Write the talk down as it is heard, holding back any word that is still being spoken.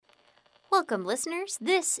Welcome, listeners.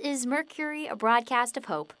 This is Mercury, a broadcast of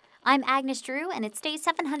hope. I'm Agnes Drew, and it's day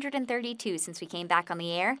 732 since we came back on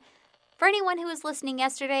the air. For anyone who was listening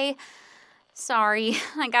yesterday, sorry,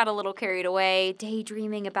 I got a little carried away,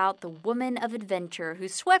 daydreaming about the woman of adventure who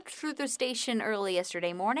swept through the station early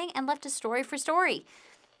yesterday morning and left a story for story.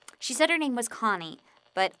 She said her name was Connie,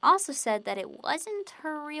 but also said that it wasn't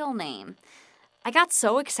her real name. I got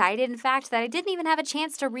so excited, in fact, that I didn't even have a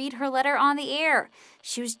chance to read her letter on the air.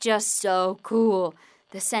 She was just so cool.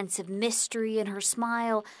 The sense of mystery in her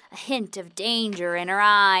smile, a hint of danger in her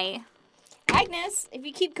eye. Agnes, if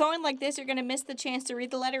you keep going like this, you're going to miss the chance to read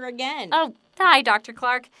the letter again. Oh, hi, Dr.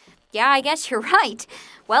 Clark. Yeah, I guess you're right.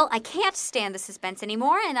 Well, I can't stand the suspense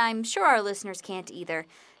anymore, and I'm sure our listeners can't either.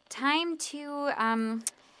 Time to,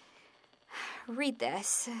 read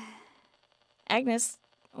this. Agnes,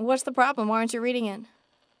 what's the problem? Why aren't you reading it?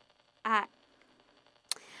 I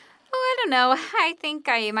don't know. I think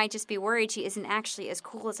I might just be worried she isn't actually as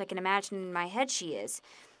cool as I can imagine in my head she is.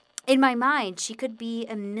 In my mind, she could be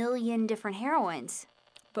a million different heroines.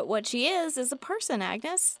 But what she is a person,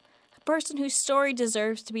 Agnes. A person whose story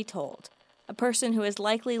deserves to be told. A person who has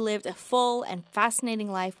likely lived a full and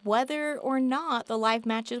fascinating life, whether or not the life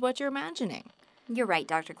matches what you're imagining. You're right,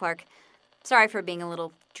 Dr. Clark. Sorry for being a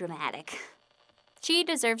little dramatic. She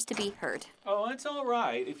deserves to be heard. Oh, it's all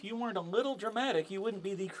right. If you weren't a little dramatic, you wouldn't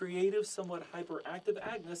be the creative, somewhat hyperactive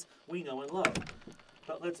Agnes we know and love.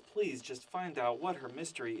 But let's please just find out what her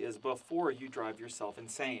mystery is before you drive yourself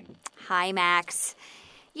insane. Hi, Max.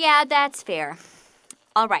 Yeah, that's fair.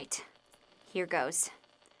 All right. Here goes.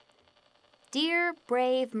 Dear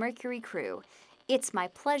brave Mercury crew, it's my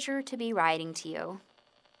pleasure to be writing to you.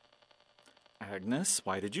 Agnes,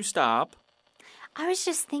 why did you stop? I was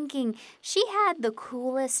just thinking, she had the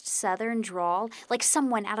coolest southern drawl, like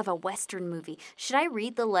someone out of a Western movie. Should I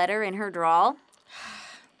read the letter in her drawl?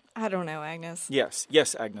 I don't know, Agnes. Yes,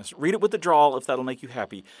 Agnes. Read it with the drawl if that'll make you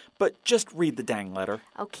happy. But just read the dang letter.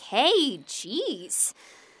 Okay, jeez.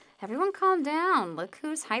 Everyone calm down. Look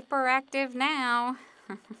who's hyperactive now.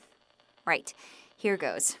 Right, here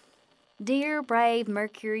goes. Dear brave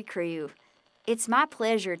Mercury crew, it's my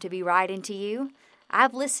pleasure to be writing to you.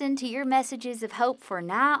 I've listened to your messages of hope for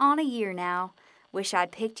nigh on a year now. Wish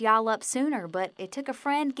I'd picked y'all up sooner, but it took a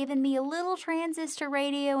friend giving me a little transistor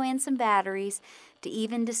radio and some batteries to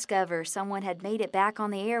even discover someone had made it back on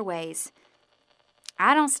the airways.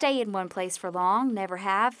 I don't stay in one place for long, never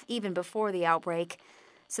have, even before the outbreak.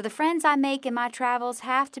 So the friends I make in my travels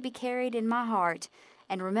have to be carried in my heart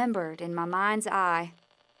and remembered in my mind's eye.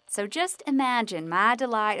 So just imagine my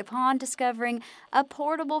delight upon discovering a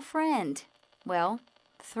portable friend. Well,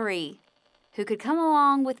 3, who could come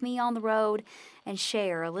along with me on the road and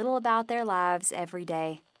share a little about their lives every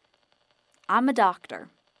day. I'm a doctor,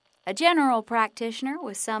 a general practitioner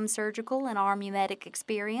with some surgical and army medic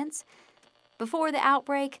experience. Before the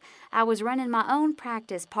outbreak, I was running my own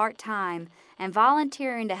practice part-time and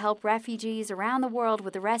volunteering to help refugees around the world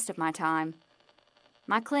with the rest of my time.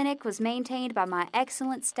 My clinic was maintained by my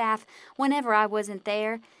excellent staff whenever I wasn't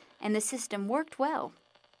there, and the system worked well.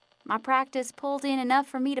 My practice pulled in enough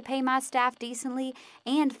for me to pay my staff decently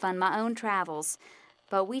and fund my own travels,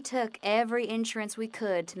 but we took every insurance we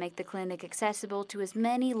could to make the clinic accessible to as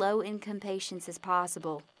many low-income patients as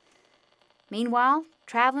possible. Meanwhile,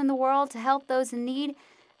 traveling the world to help those in need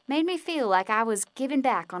made me feel like I was giving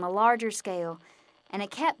back on a larger scale, and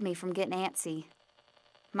it kept me from getting antsy.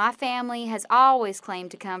 My family has always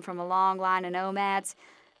claimed to come from a long line of nomads,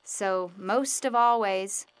 so most of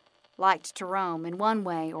always liked to roam in one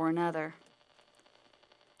way or another.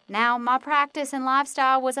 Now, my practice and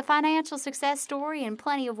lifestyle was a financial success story in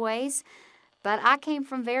plenty of ways, but I came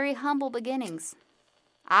from very humble beginnings.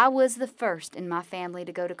 I was the first in my family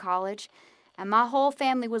to go to college, and my whole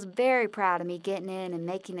family was very proud of me getting in and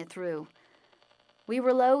making it through. We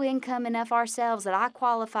were low income enough ourselves that I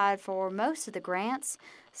qualified for most of the grants,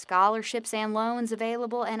 scholarships, and loans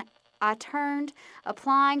available, and I turned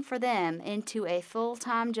applying for them into a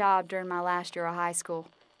full-time job during my last year of high school.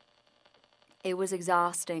 It was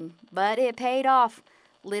exhausting, but it paid off,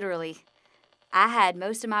 literally. I had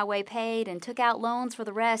most of my way paid and took out loans for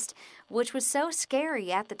the rest, which was so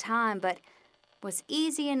scary at the time, but was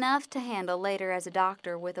easy enough to handle later as a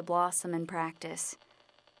doctor with a blossom in practice.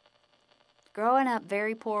 Growing up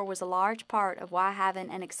very poor was a large part of why having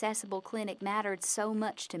an accessible clinic mattered so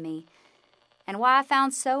much to me, and why I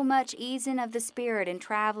found so much easing of the spirit in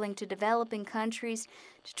traveling to developing countries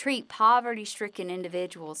to treat poverty-stricken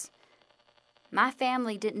individuals. My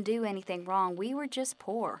family didn't do anything wrong. We were just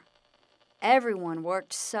poor. Everyone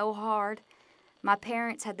worked so hard. My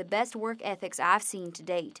parents had the best work ethics I've seen to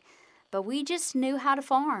date, but we just knew how to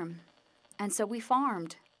farm. And so we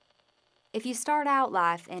farmed. If you start out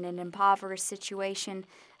life in an impoverished situation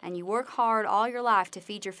and you work hard all your life to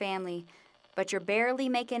feed your family, but you're barely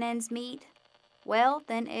making ends meet, well,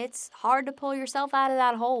 then it's hard to pull yourself out of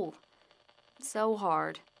that hole. So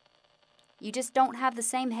hard. You just don't have the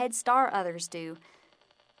same head start others do.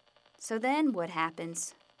 So then what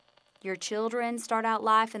happens? Your children start out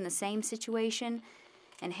life in the same situation,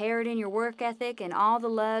 inheriting your work ethic and all the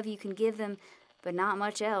love you can give them, but not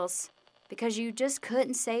much else, because you just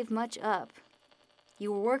couldn't save much up.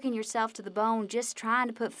 You were working yourself to the bone just trying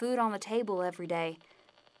to put food on the table every day.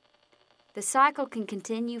 The cycle can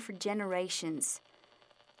continue for generations.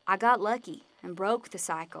 I got lucky and broke the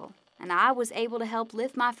cycle, and I was able to help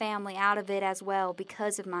lift my family out of it as well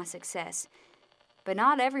because of my success. But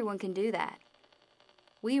not everyone can do that.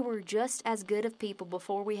 We were just as good of people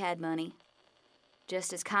before we had money.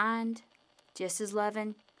 Just as kind, just as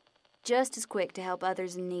loving, just as quick to help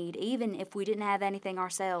others in need, even if we didn't have anything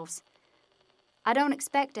ourselves. I don't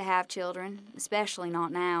expect to have children, especially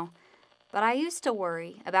not now, but I used to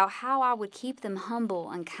worry about how I would keep them humble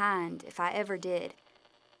and kind if I ever did.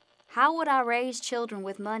 How would I raise children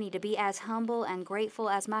with money to be as humble and grateful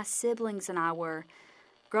as my siblings and I were,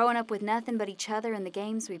 growing up with nothing but each other and the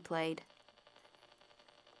games we played?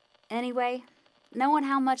 Anyway, knowing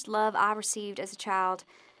how much love I received as a child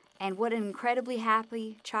and what an incredibly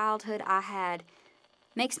happy childhood I had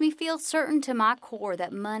makes me feel certain to my core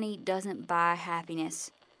that money doesn't buy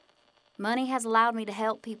happiness. Money has allowed me to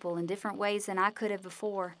help people in different ways than I could have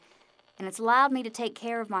before, and it's allowed me to take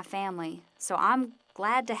care of my family, so I'm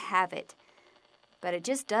glad to have it. But it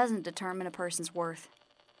just doesn't determine a person's worth.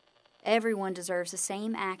 Everyone deserves the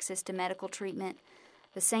same access to medical treatment,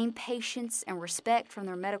 the same patience and respect from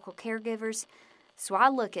their medical caregivers, so I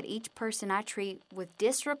look at each person I treat with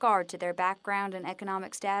disregard to their background and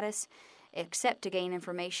economic status, except to gain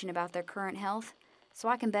information about their current health, so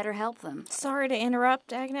I can better help them. Sorry to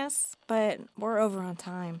interrupt, Agnes, but we're over on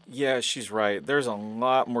time. Yeah, she's right. There's a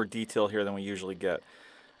lot more detail here than we usually get.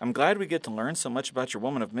 I'm glad we get to learn so much about your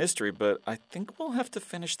woman of mystery, but I think we'll have to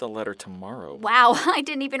finish the letter tomorrow. Wow, I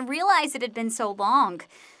didn't even realize it had been so long.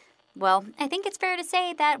 Well, I think it's fair to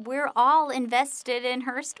say that we're all invested in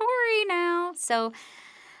her story now. So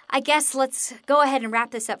I guess let's go ahead and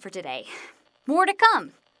wrap this up for today. More to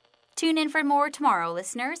come. Tune in for more tomorrow,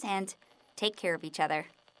 listeners, and take care of each other.